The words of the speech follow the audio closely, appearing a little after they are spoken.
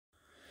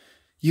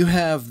You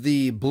have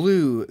the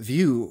BLU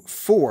View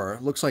 4.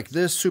 Looks like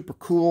this, super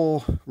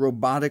cool,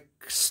 robotic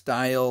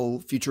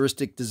style,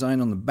 futuristic design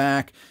on the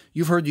back.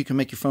 You've heard you can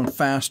make your phone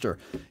faster.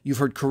 You've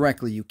heard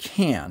correctly, you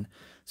can.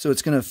 So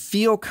it's going to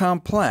feel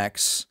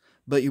complex,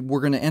 but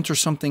we're going to enter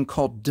something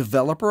called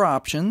developer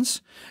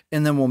options,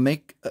 and then we'll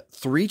make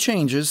 3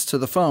 changes to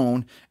the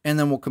phone, and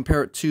then we'll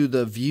compare it to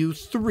the View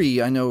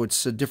 3. I know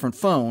it's a different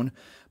phone,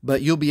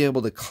 but you'll be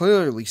able to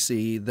clearly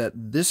see that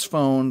this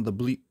phone,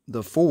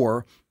 the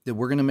 4, that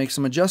we're going to make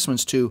some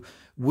adjustments to,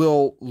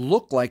 will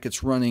look like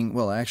it's running,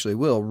 well, actually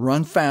will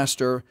run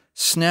faster,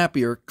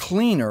 snappier,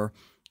 cleaner,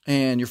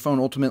 and your phone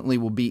ultimately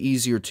will be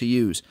easier to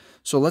use.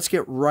 So let's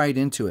get right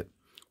into it.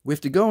 We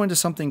have to go into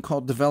something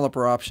called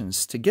developer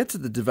options. To get to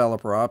the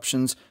developer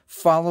options,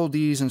 follow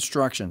these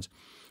instructions.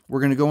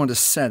 We're going to go into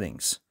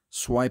settings.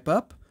 Swipe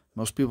up.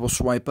 Most people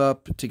swipe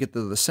up to get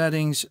to the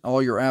settings.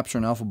 All your apps are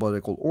in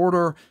alphabetical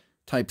order.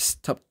 Type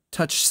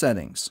touch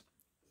settings.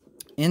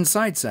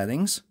 Inside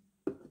settings,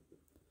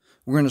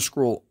 we're going to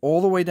scroll all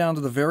the way down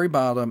to the very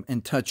bottom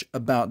and touch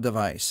About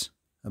Device.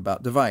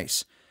 About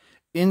Device.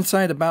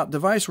 Inside About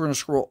Device, we're going to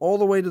scroll all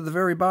the way to the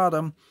very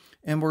bottom,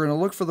 and we're going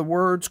to look for the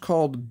words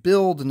called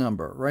Build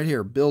Number. Right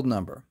here, Build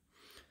Number.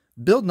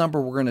 Build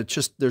Number, we're going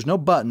to there's no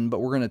button, but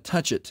we're going to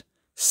touch it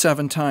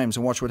 7 times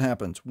and watch what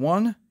happens.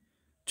 1,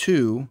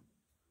 2,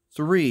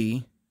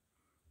 3,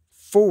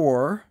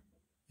 4.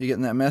 You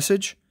getting that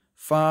message?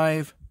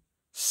 5,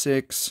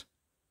 6,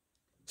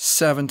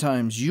 7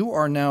 times. You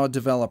are now a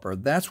developer.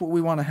 That's what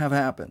we want to have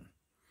happen.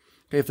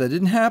 Okay, if that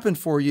didn't happen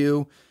for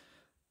you,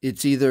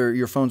 it's either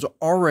your phone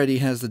already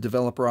has the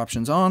developer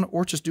options on,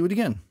 or just do it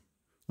again.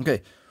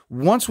 Okay,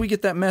 once we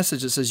get that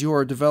message that says you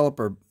are a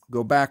developer,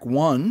 go back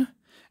 1,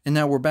 and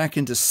now we're back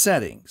into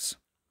settings.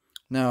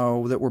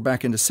 Now that we're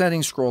back into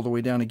settings, scroll all the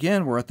way down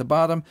again. We're at the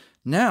bottom.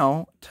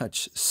 Now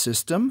touch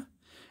System,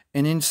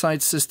 and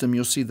inside System,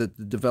 you'll see that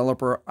the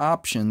developer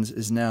options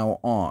is now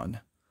on.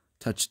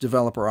 Touch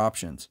Developer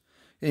Options.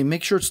 Okay,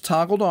 make sure it's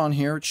toggled on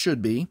here. It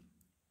should be.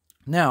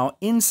 Now,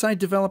 inside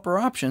Developer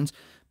Options,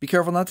 be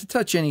careful not to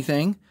touch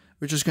anything.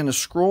 We're just going to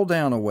scroll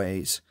down a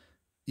ways.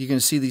 You're going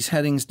to see these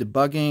headings,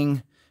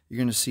 debugging. You're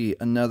going to see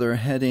another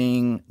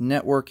heading,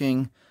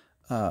 networking.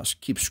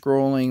 Keep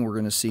scrolling. We're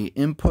going to see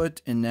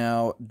input, and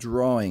now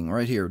drawing,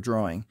 right here,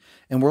 drawing.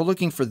 And we're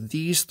looking for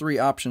these 3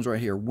 options right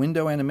here: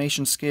 window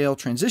animation scale,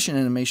 transition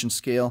animation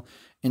scale,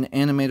 and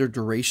animator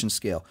duration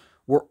scale.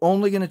 We're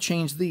only going to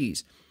change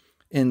these.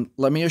 And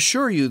let me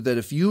assure you that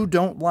if you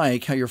don't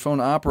like how your phone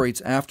operates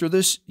after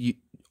this,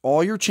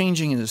 all you're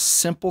changing is a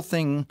simple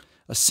thing,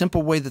 a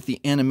simple way that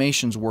the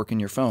animations work in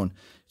your phone.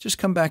 Just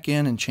come back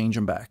in and change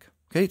them back.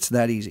 Okay, it's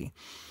that easy.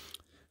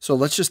 So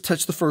let's just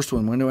touch the first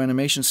one, window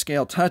animation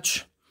scale,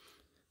 touch.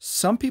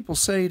 Some people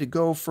say to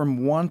go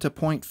from 1 to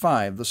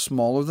 0.5. The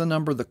smaller the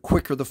number, the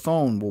quicker the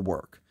phone will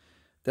work.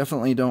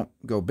 Definitely don't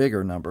go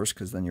bigger numbers,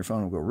 because then your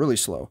phone will go really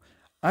slow.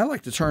 I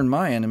like to turn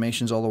my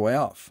animations all the way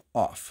off.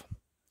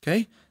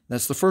 Okay?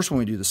 That's the first one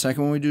we do. The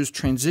second one we do is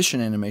transition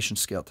animation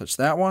scale. Touch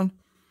that one.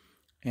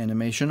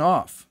 Animation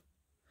off.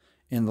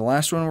 And the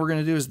last one we're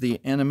going to do is the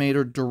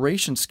animator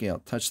duration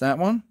scale. Touch that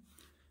one.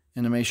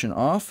 Animation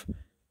off.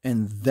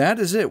 And that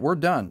is it. We're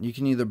done. You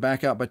can either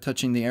back out by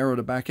touching the arrow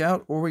to back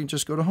out, or we can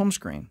just go to home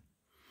screen.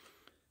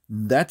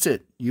 That's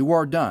it. You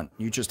are done.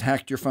 You just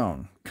hacked your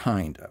phone.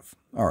 Kind of.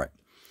 All right.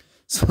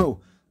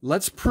 So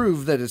let's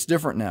prove that it's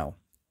different now.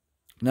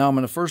 Now I'm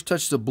going to first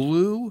touch the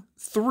BLU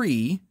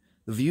 3,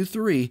 the View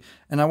 3,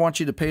 and I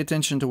want you to pay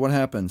attention to what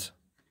happens.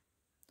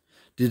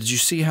 Did you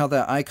see how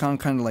that icon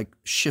kind of like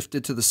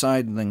shifted to the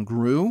side and then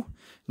grew?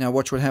 Now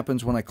watch what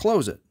happens when I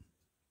close it.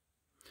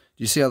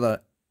 Do you see how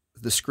the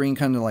screen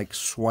kind of like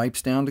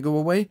swipes down to go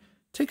away?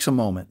 Takes a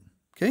moment,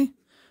 okay?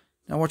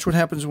 Now watch what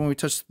happens when we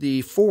touch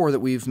the 4 that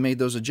we've made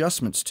those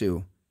adjustments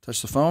to.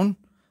 Touch the phone,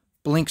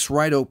 blinks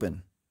right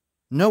open.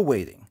 No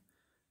waiting.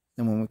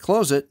 And when we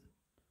close it,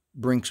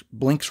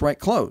 blinks right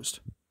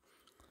closed.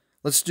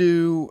 Let's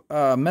do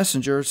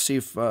Messenger, see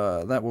if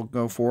that will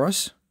go for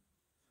us.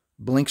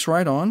 Blinks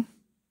right on.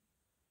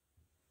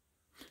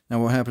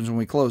 Now what happens when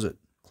we close it?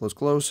 Close,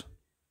 close.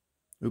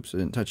 Oops, I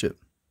didn't touch it.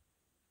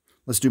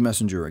 Let's do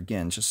Messenger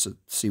again, just to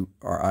see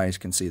our eyes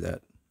can see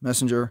that.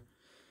 Messenger,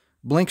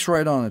 blinks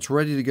right on. It's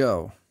ready to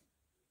go.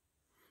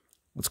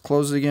 Let's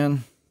close it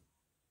again.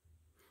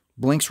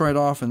 Blinks right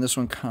off, and this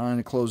one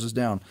kind of closes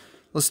down.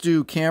 Let's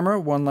do camera.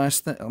 One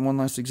last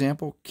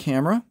example.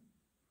 Camera.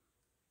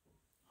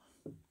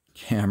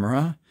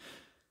 Camera.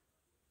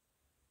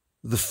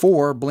 The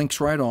 4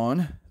 blinks right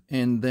on,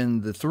 and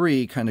then the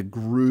 3 kind of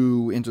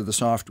grew into the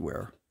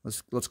software.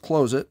 Let's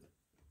close it.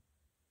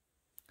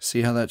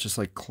 See how that just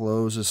like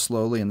closes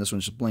slowly, and this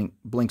one just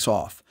blinks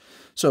off.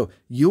 So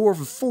your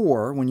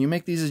 4, when you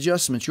make these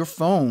adjustments, your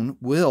phone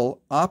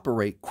will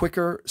operate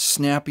quicker,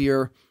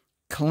 snappier,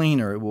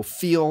 cleaner. It will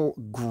feel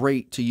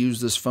great to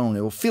use this phone.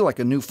 It will feel like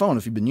a new phone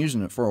if you've been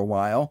using it for a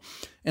while.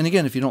 And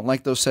again, if you don't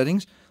like those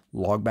settings,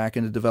 log back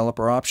into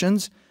developer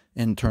options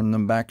and turn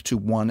them back to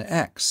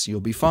 1x. You'll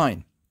be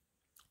fine.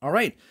 All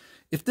right.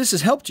 If this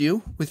has helped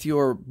you with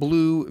your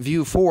BLU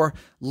View 4,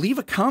 leave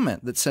a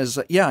comment that says,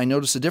 yeah, I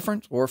noticed a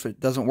difference. Or if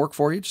it doesn't work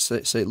for you, just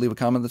leave a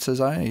comment that says,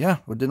 yeah,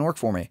 it didn't work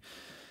for me.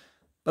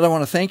 But I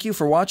want to thank you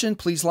for watching.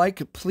 Please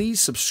like,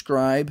 please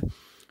subscribe.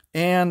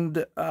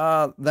 And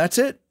that's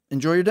it.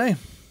 Enjoy your day.